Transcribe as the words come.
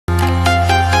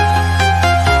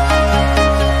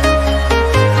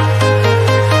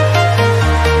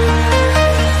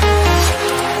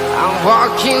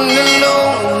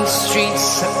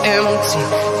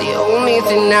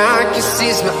thing I can see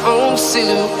is my own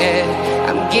silhouette.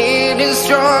 I'm getting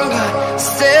stronger,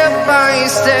 step by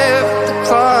step. The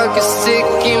clock is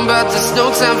ticking, but there's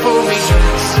no time for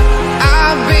regrets.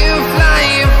 I've been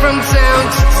flying from town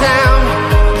to town,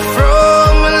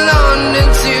 from London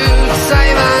to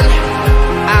Taiwan.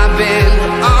 I've been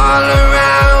all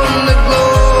around the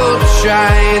globe,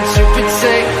 trying to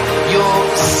protect your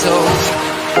soul.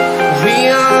 We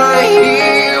are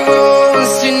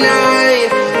heroes tonight.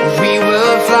 We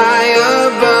will fly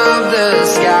above the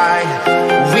sky.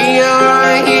 We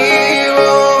are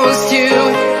heroes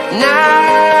tonight.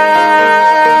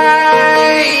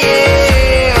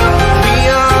 Yeah. We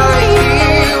are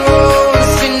heroes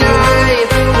tonight.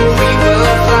 We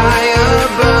will fly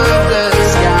above the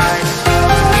sky.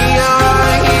 We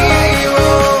are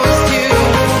heroes tonight.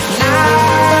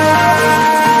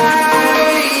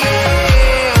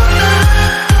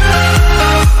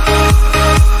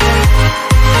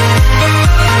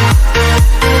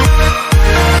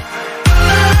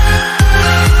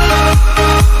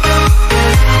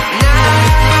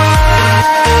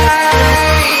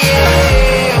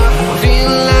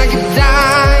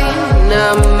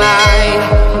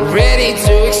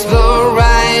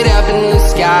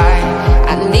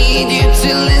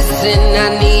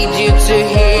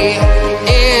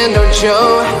 Show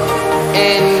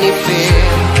any fear.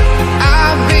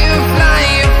 I've been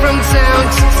flying from town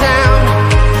to town,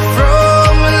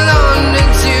 from London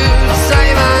to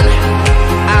Taiwan.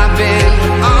 I've been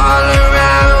all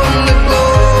around the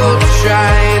globe,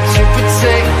 trying to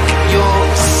protect your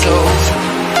soul.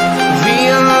 We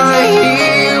are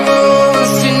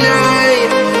heroes tonight.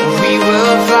 We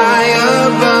will fly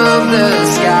above the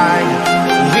sky.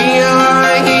 We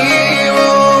are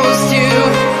heroes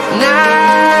tonight.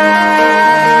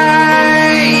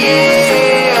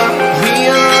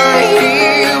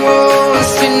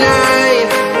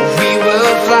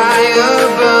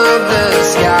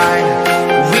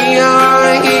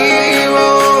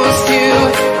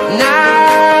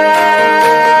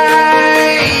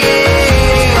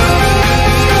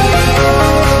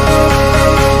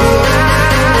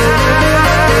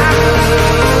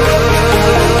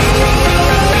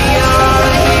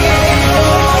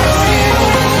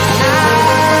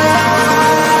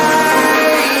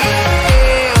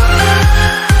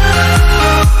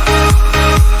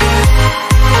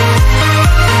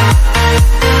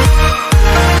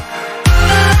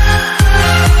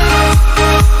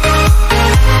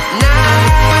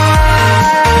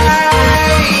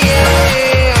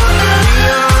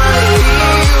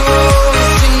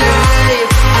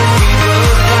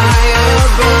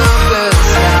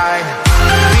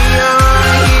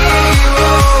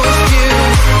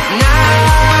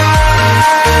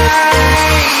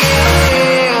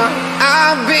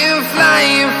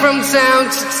 Town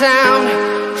to town,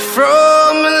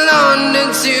 from London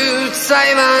to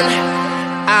Taiwan.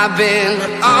 I've been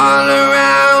all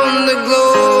around the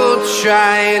globe,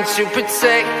 trying to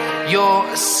protect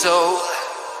your soul.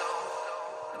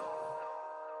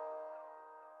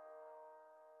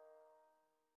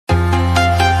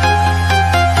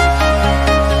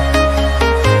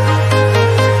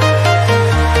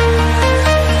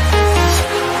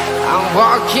 I'm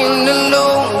walking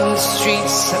alone, the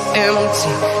streets are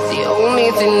empty. The only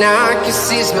thing I can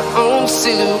see is my own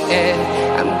silhouette.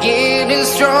 I'm getting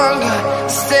stronger,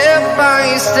 step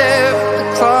by step. The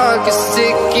clock is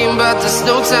ticking, but there's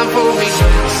no time for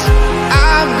regrets.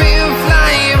 I've been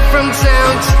flying from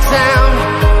town to town,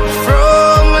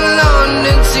 from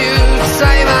London to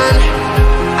Taiwan.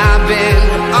 I've been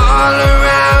all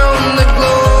around the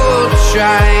globe,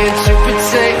 trying to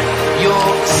protect your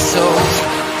soul.